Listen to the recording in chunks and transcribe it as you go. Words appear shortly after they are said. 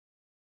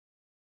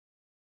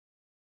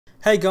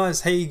Hey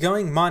guys, how you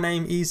going? My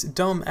name is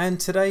Dom and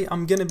today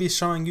I'm going to be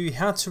showing you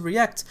how to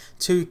react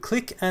to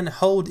click and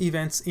hold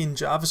events in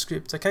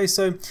JavaScript. Okay,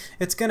 so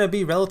it's going to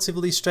be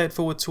relatively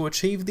straightforward to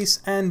achieve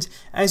this, and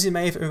as you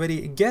may have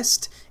already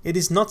guessed, it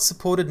is not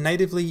supported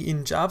natively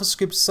in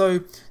JavaScript, so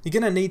you're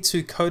going to need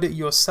to code it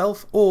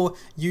yourself or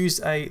use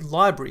a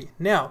library.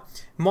 Now,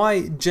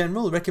 my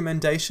general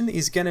recommendation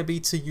is going to be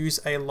to use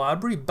a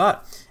library,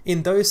 but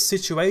in those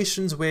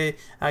situations where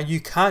you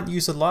can't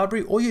use a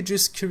library or you're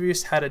just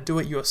curious how to do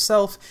it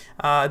yourself,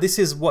 this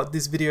is what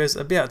this video is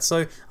about.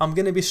 So I'm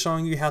going to be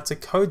showing you how to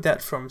code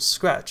that from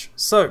scratch.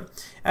 So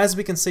as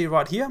we can see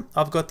right here,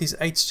 I've got this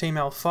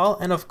HTML file,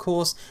 and of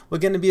course we're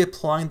going to be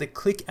applying the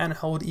click and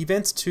hold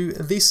event to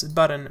this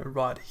button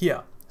right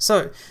here.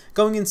 So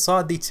going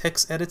inside the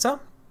text editor,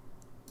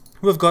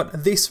 we've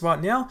got this right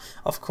now,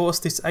 of course,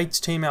 this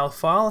HTML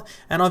file,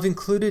 and I've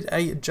included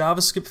a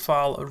JavaScript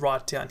file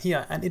right down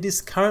here, and it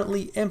is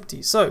currently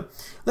empty. So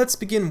let's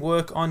begin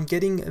work on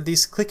getting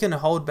this click and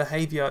hold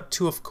behavior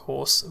to, of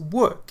course,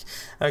 work.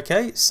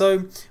 Okay,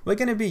 so we're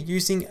going to be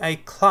using a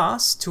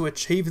class to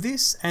achieve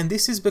this, and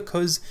this is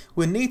because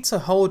we need to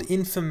hold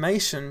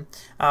information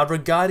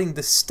regarding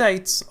the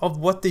states of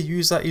what the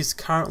user is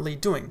currently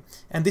doing,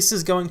 and this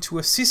is going to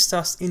assist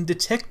us in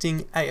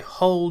detecting a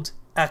hold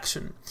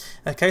action.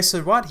 Okay, so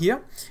right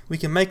here we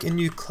can make a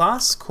new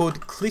class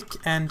called click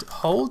and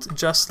hold,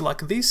 just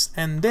like this,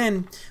 and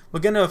then we're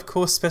going to of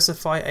course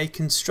specify a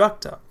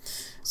constructor.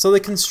 So the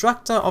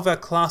constructor of our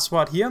class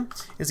right here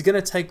is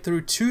going to take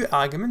through two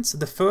arguments.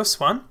 The first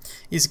one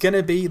is going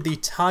to be the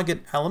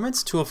target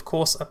element to of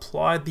course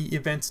apply the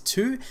event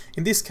to.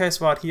 In this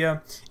case right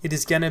here, it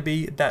is going to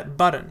be that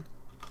button.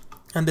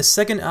 And the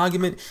second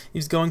argument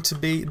is going to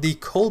be the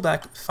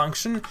callback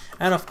function,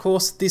 and of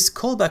course this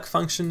callback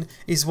function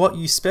is what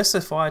you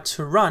specify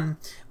to run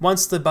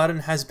once the button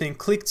has been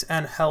clicked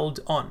and held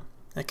on.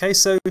 Okay,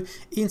 so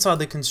inside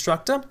the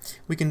constructor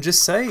we can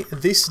just say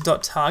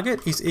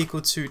this.target is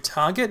equal to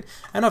target,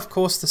 and of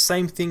course the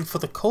same thing for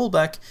the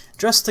callback,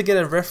 just to get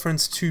a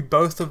reference to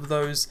both of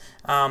those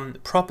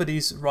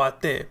properties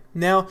right there.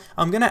 Now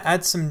I'm going to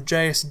add some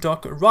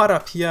JS-doc right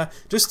up here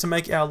just to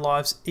make our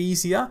lives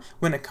easier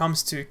when it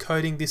comes to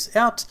coding this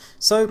out.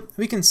 So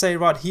we can say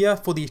right here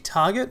for the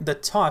target, the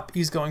type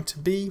is going to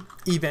be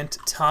event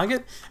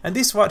target, and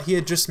this right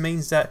here just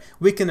means that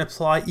we can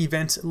apply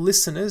event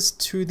listeners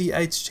to the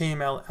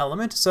HTML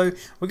element. So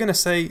we're going to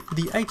say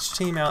the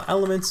HTML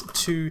element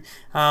to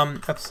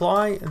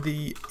apply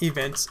the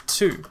event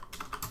to.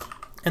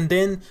 And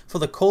then for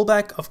the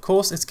callback, of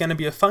course, it's going to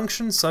be a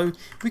function, so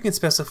we can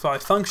specify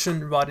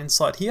function right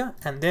inside here,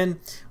 and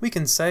then we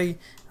can say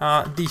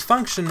the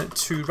function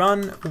to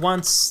run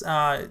once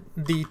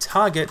the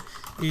target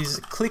is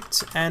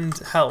clicked and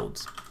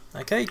held.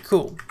 Okay,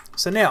 cool.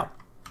 So now,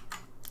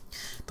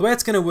 the way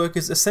it's going to work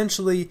is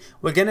essentially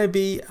we're going to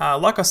be,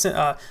 like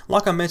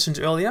I mentioned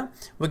earlier,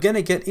 we're going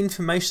to get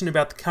information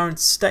about the current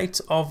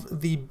state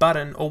of the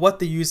button or what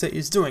the user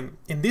is doing.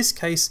 In this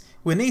case,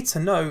 we need to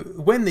know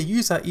when the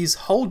user is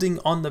holding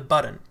on the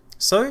button.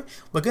 So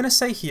we're going to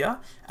say here,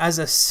 as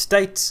a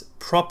state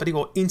property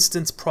or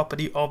instance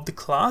property of the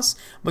class,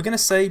 we're going to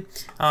say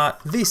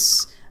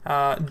this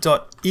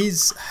dot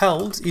is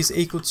held is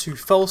equal to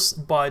false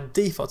by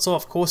default. So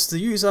of course the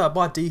user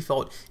by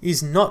default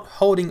is not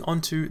holding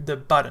onto the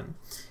button.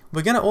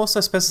 We're going to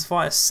also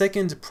specify a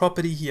second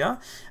property here.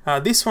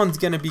 This one's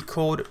going to be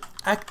called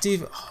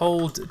active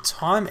hold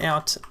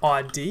timeout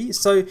ID.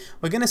 So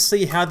we're going to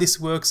see how this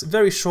works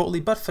very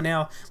shortly, but for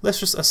now let's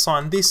just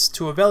assign this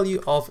to a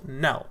value of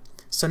null.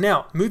 So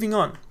now moving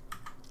on,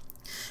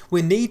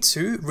 we need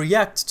to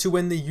react to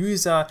when the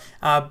user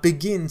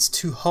begins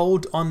to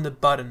hold on the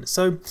button.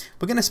 So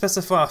we're going to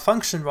specify a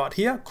function right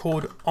here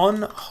called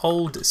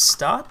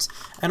onHoldStart,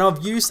 and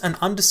I've used an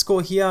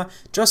underscore here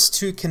just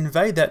to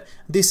convey that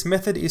this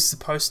method is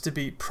supposed to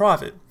be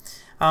private.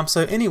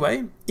 So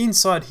anyway,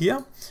 inside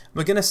here,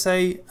 we're going to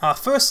say,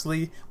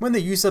 firstly, when the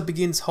user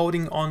begins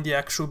holding on the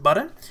actual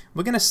button,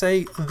 we're going to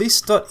say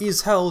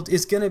this.isHeld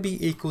is going to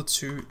be equal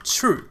to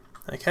true.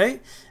 Okay,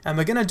 and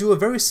we're going to do a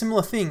very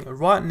similar thing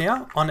right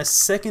now on a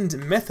second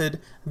method.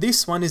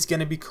 This one is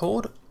going to be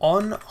called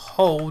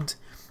onHoldEnd,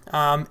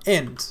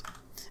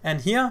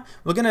 and here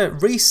we're going to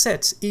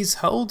reset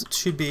isHeld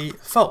to be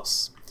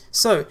false.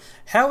 So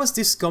how is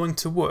this going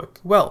to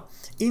work? Well,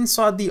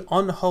 inside the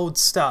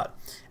onHoldStart,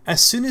 as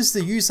soon as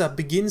the user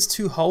begins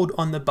to hold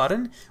on the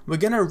button, we're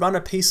going to run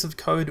a piece of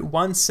code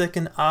 1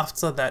 second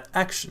after that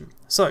action.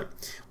 So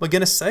we're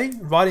going to say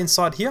right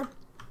inside here,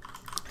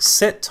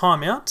 set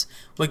timeout,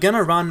 we're going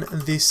to run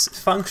this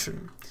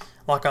function.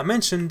 Like I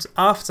mentioned,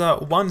 after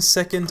 1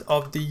 second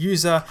of the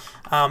user,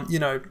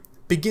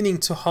 beginning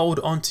to hold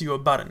onto your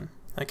button.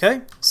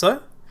 Okay,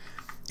 so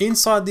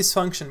inside this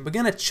function, we're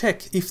going to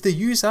check if the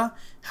user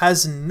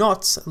has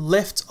not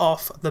left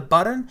off the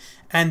button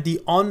and the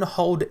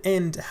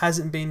onHoldEnd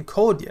hasn't been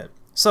called yet.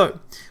 So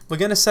we're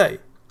going to say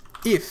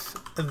if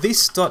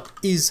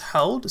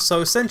this.isHeld,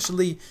 so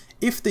essentially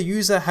if the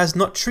user has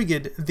not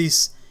triggered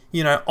this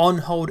on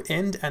hold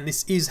end, and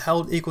this is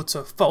held equal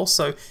to false.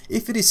 So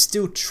if it is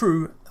still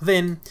true,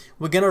 then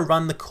we're going to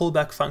run the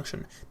callback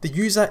function. The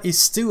user is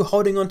still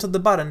holding onto the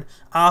button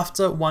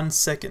after 1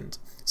 second.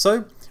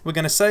 So we're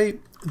going to say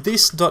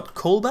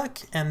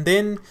this.callback, and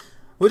then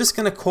we're just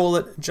going to call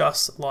it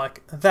just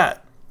like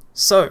that.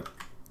 So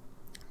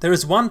there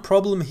is one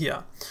problem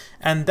here,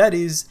 and that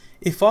is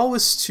if I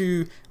was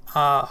to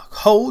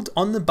hold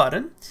on the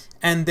button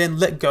and then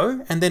let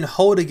go and then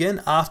hold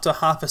again after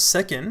half a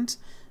second,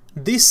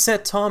 this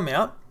set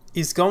timeout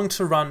is going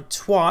to run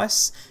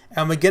twice,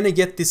 and we're going to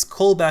get this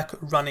callback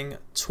running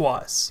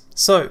twice.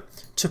 So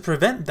to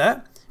prevent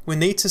that, we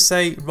need to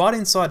say right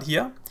inside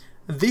here,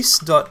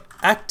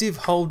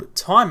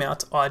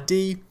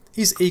 this.activeHoldTimeout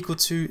is equal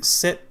to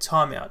set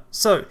timeout.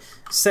 So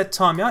set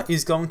timeout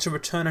is going to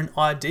return an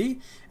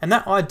ID, and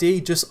that ID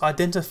just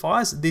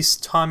identifies this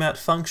timeout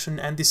function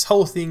and this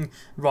whole thing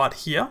right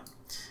here.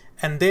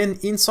 And then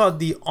inside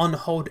the on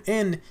hold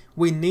end,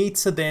 we need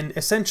to then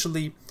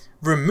essentially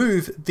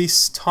remove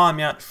this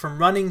timeout from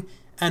running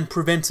and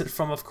prevent it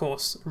from, of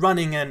course,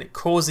 running and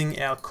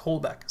causing our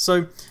callback.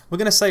 So we're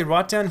going to say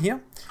right down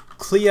here,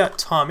 clear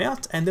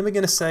timeout, and then we're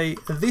going to say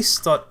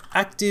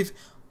this.active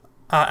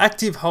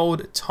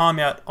hold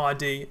timeout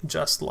ID,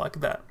 just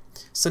like that.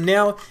 So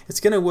now it's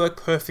going to work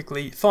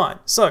perfectly fine.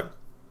 So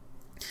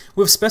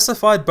we've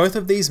specified both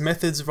of these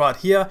methods right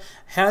here.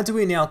 How do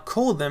we now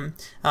call them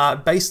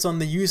based on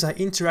the user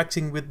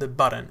interacting with the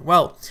button?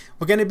 Well,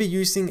 we're going to be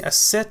using a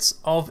set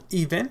of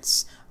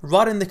events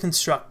right in the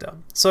constructor.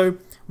 So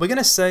we're going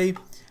to say,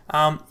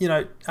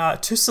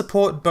 to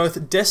support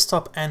both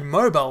desktop and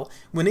mobile,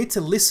 we need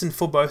to listen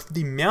for both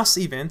the mouse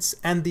events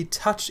and the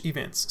touch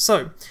events.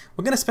 So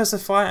we're going to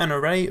specify an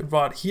array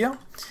right here.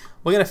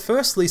 We're going to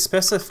firstly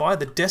specify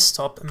the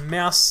desktop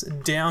mouse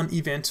down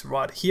event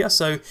right here.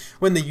 So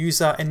when the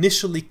user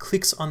initially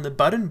clicks on the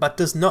button but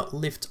does not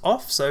lift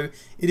off, so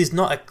it is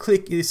not a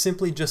click, it is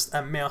simply just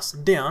a mouse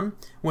down.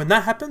 When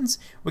that happens,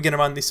 we're going to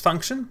run this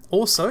function.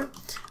 Also,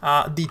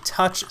 the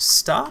touch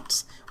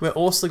start, we're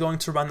also going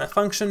to run that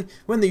function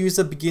when the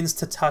user begins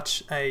to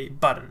touch a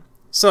button.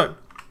 So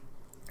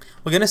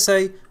we're going to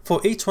say for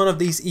each one of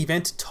these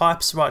event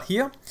types right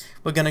here,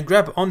 we're going to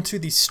grab onto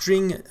the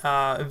string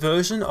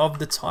version of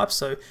the type,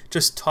 so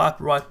just type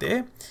right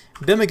there.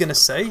 Then we're going to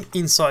say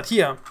inside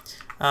here,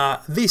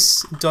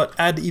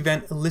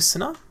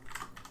 this.addEventListener,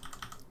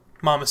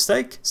 my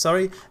mistake,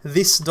 sorry,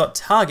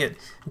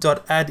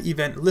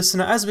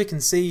 this.target.addEventListener. As we can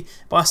see,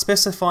 by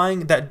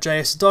specifying that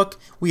JS doc,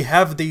 we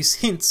have these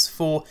hints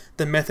for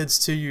the methods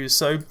to use.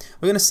 So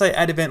we're going to say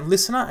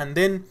addEventListener, and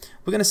then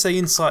we're going to say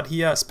inside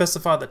here,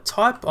 specify the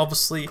type,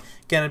 obviously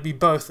going to be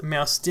both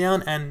mouse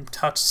down and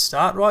touch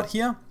start right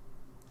here.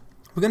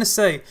 We're going to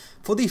say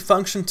for the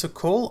function to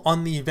call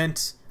on the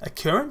event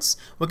occurrence,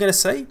 we're going to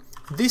say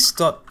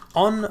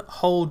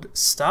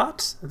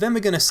this.onHoldStart, then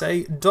we're going to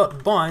say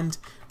 .bind,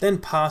 then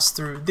pass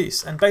through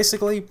this. And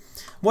basically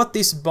what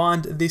this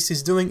bind this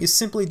is doing is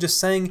simply just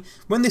saying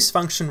when this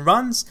function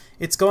runs,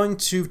 it's going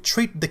to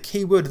treat the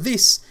keyword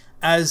this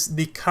as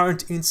the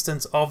current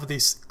instance of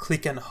this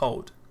click and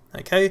hold.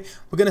 Okay,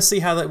 we're going to see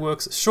how that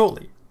works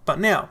shortly. But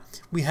now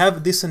we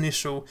have this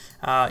initial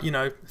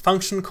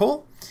function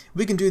call.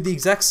 We can do the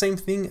exact same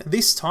thing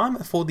this time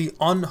for the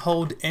on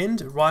hold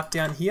end right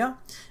down here,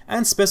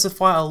 and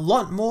specify a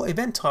lot more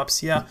event types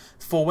here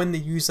for when the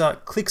user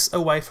clicks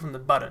away from the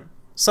button.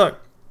 So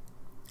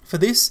for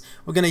this,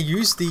 we're going to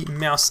use the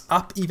mouse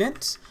up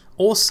event,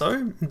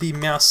 also the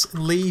mouse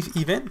leave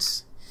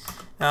event,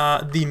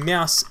 the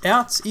mouse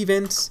out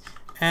event,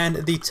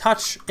 and the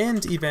touch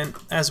end event,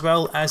 as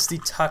well as the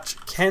touch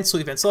cancel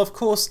event. So of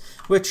course,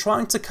 we're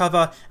trying to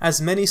cover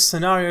as many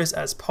scenarios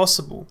as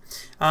possible.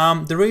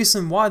 The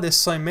reason why there's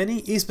so many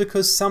is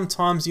because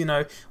sometimes,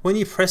 when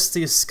you press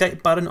the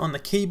escape button on the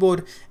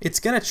keyboard, it's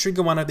going to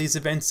trigger one of these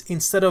events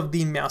instead of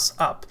the mouse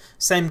up.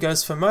 Same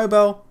goes for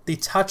mobile. The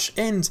touch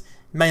end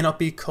may not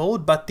be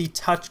called, but the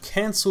touch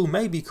cancel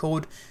may be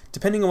called,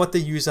 depending on what the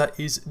user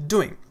is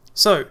doing.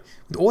 So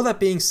with all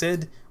that being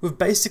said, we've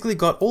basically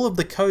got all of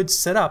the code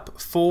set up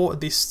for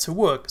this to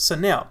work. So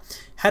now,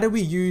 how do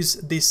we use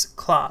this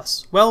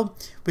class? Well,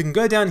 we can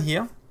go down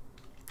here.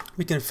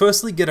 We can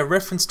firstly get a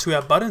reference to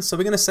our button. So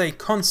we're going to say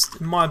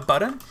const my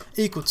button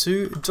equal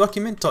to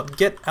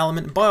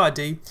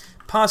document.getElementById.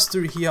 Pass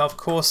through here, of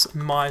course,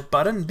 my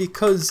button,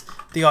 because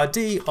the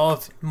ID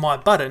of my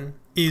button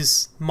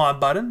is my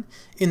button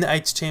in the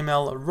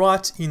HTML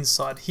right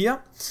inside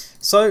here.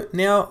 So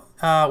now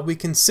we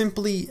can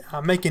simply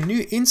make a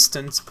new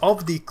instance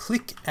of the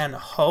click and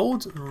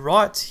hold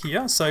right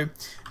here. So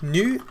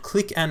new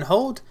click and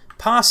hold,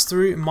 pass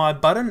through my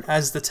button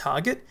as the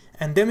target,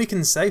 and then we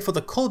can say for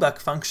the callback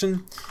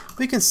function,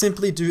 we can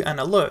simply do an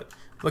alert.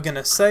 We're going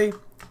to say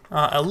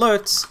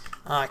alert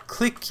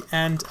click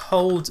and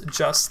hold,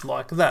 just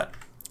like that.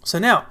 So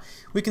now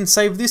we can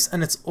save this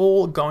and it's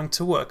all going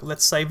to work.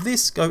 Let's save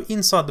this, go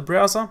inside the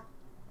browser,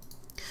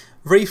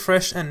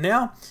 refresh, and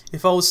now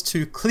if I was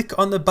to click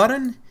on the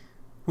button,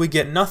 we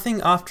get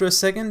nothing after a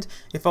second.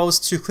 If I was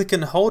to click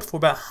and hold for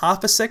about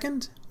half a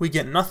second, we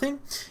get nothing.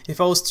 If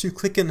I was to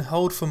click and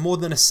hold for more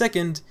than a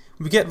second,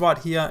 we get right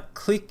here,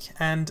 click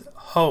and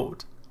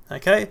hold.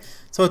 Okay,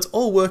 so it's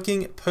all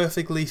working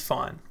perfectly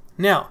fine.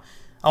 Now,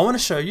 I want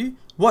to show you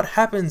what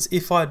happens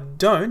if I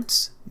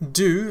don't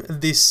do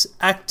this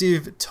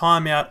active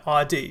timeout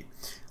ID.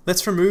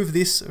 Let's remove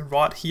this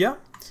right here,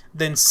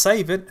 then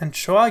save it and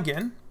try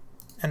again.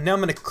 And now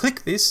I'm going to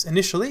click this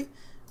initially,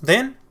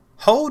 then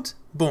hold,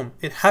 boom,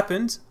 it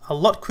happened a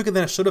lot quicker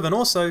than it should have, and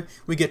also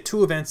we get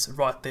 2 events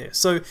right there.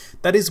 So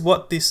that is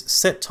what this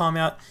set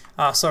timeout,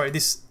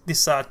 this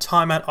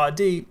timeout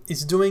ID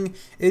is doing.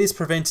 It is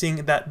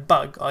preventing that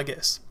bug, I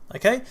guess.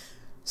 Okay,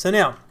 so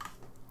now,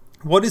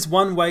 what is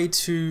one way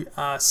to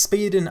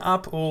speed it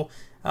up or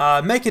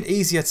make it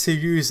easier to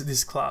use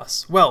this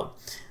class? Well,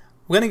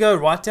 we're going to go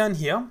right down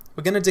here.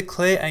 We're going to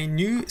declare a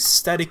new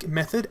static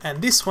method,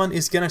 and this one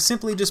is going to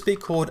simply just be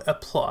called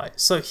apply.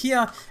 So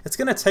here, it's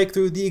going to take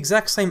through the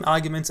exact same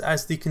arguments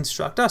as the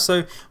constructor.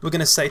 So we're going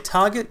to say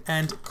target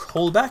and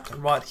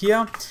callback right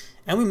here.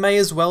 And we may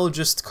as well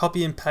just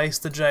copy and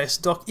paste the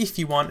JS doc if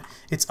you want.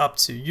 It's up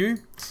to you,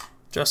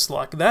 just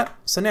like that.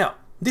 So now,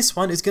 this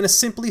one is going to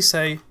simply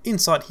say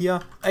inside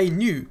here, a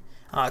new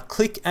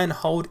click and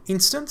hold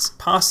instance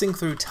passing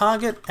through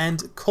target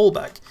and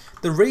callback.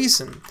 The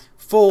reason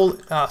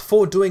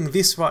for doing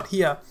this right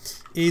here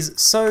is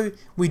so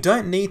we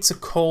don't need to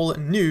call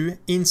new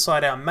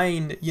inside our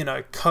main,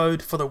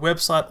 code for the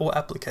website or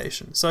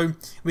application. So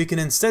we can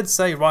instead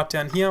say right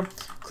down here,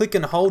 click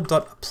and hold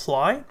dot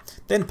apply,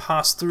 then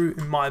pass through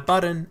my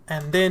button,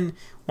 and then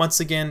once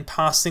again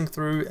passing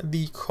through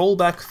the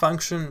callback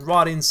function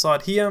right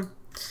inside here.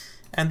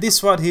 And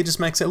this right here just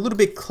makes it a little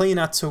bit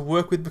cleaner to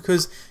work with,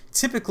 because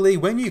typically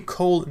when you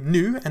call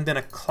new and then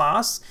a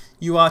class,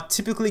 you are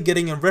typically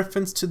getting a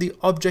reference to the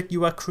object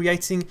you are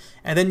creating,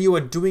 and then you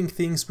are doing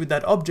things with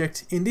that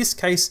object. In this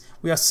case,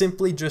 we are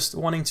simply just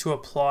wanting to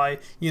apply,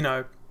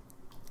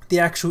 the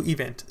actual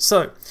event.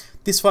 So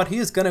this right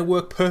here is going to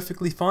work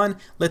perfectly fine.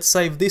 Let's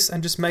save this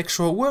and just make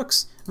sure it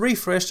works.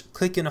 Refresh,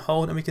 click and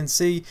hold, and we can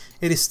see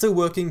it is still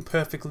working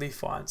perfectly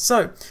fine.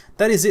 So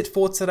that is it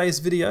for today's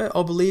video.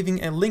 I'll be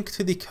leaving a link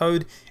to the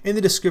code in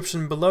the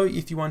description below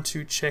if you want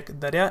to check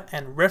that out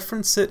and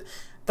reference it.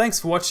 Thanks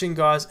for watching,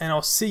 guys, and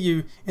I'll see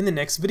you in the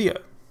next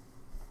video.